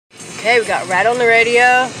Okay, we got Rat on the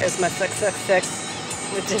radio. There's my 666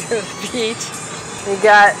 Maderia Beach. We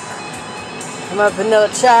got my vanilla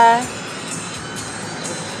chai.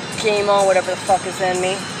 Game on, whatever the fuck is in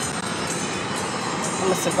me. I'm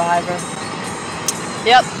a survivor.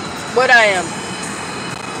 Yep, what I am.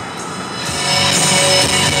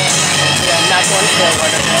 Yeah, I'm not going forward,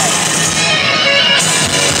 okay?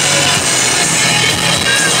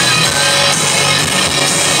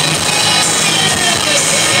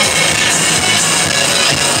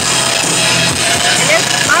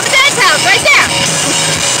 Mom and Dad's house, right there.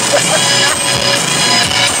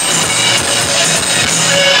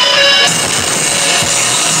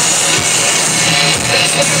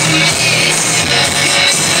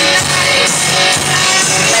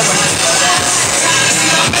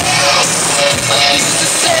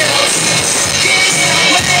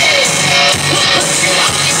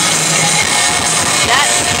 That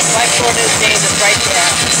white tortoise days is right there.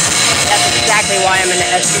 That's exactly why I'm in the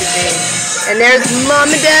SUV. And there's Mom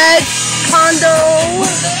and Dad's condo.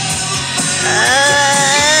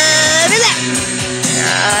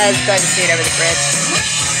 It's good to see it over the bridge.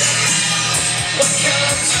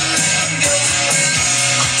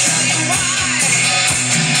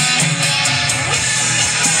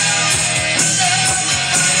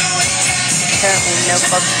 Apparently no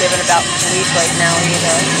fucks given about police right now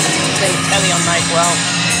either. They tell you on night well.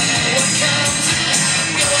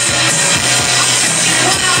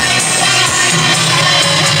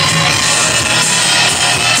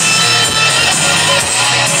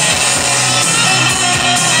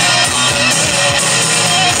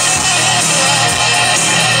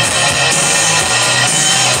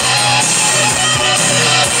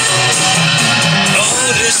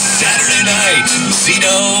 Saturday night,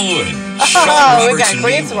 Zeno. Oh, we got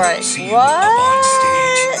Queenswright. What? On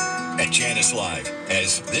stage at Janice Live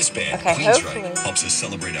as this band, Queenswright, helps us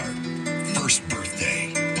celebrate our first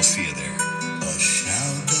birthday. We'll see you there. Oh,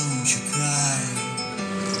 child, don't you cry.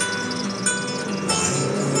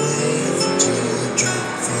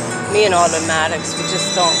 Me and Automatics, we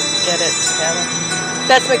just don't get it together.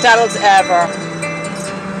 Best McDonald's ever.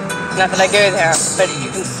 Not that I go there, but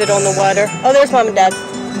you can sit on the water. Oh, there's Mom and Dad's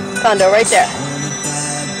condo right there.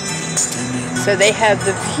 So they have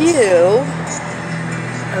the view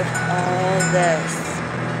of all this.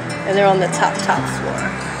 And they're on the top floor.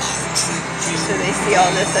 So they see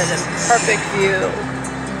all this as a perfect view.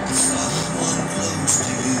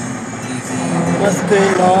 Must be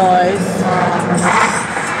nice.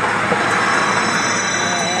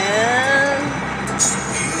 And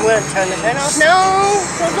I'm gonna turn the fan off. No,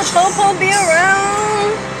 will the popo be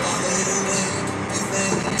around?